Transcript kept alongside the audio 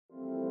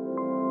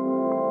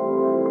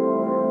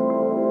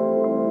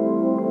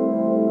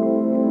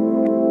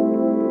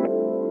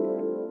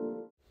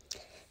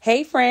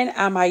Hey friend,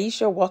 I'm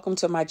Aisha. Welcome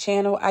to my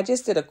channel. I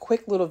just did a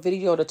quick little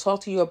video to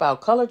talk to you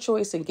about color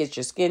choice and get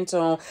your skin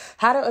tone,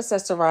 how to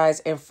accessorize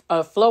and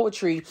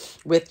flowetry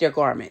with your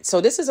garment. So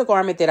this is a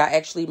garment that I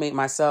actually made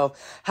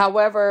myself.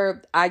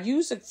 However, I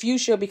use a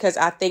fuchsia because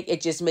I think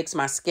it just makes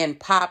my skin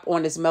pop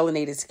on this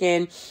melanated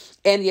skin.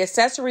 And the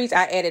accessories,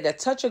 I added a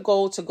touch of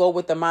gold to go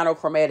with the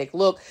monochromatic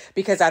look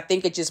because I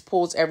think it just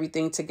pulls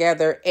everything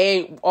together.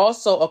 And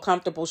also a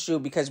comfortable shoe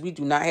because we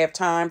do not have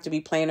time to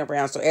be playing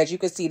around. So as you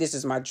can see, this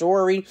is my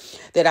jewelry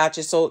that I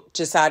just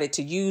decided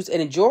to use.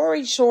 And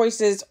jewelry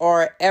choices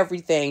are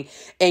everything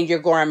in your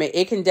garment.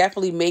 It can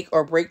definitely make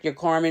or break your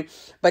garment.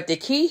 But the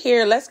key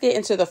here, let's get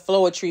into the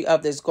flowetry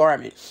of this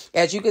garment.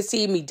 As you can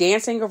see me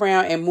dancing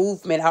around and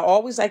movement, I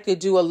always like to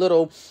do a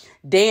little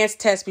dance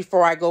test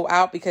before I go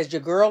out because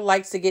your girl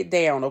likes to get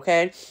down,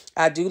 okay?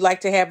 I do like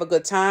to have a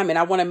good time, and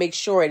I want to make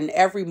sure in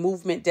every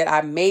movement that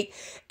I make,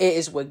 it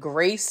is with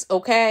grace,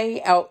 okay?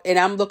 And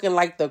I'm looking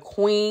like the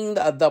queen,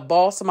 the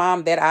boss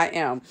mom that I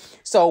am.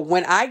 So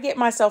when I get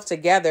myself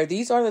together,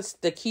 these are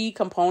the key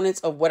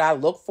components of what I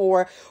look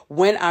for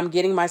when I'm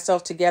getting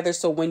myself together.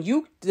 So when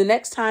the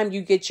next time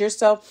you get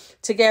yourself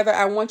together,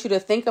 I want you to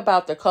think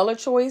about the color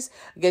choice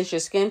against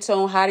your skin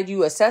tone. How do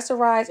you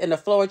accessorize and the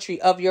flowetry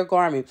of your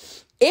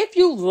garment? If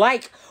you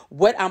like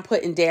what I'm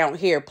putting down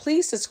here,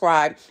 please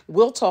subscribe.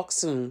 We'll talk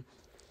soon.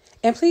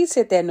 And please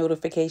hit that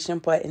notification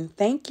button.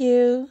 Thank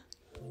you.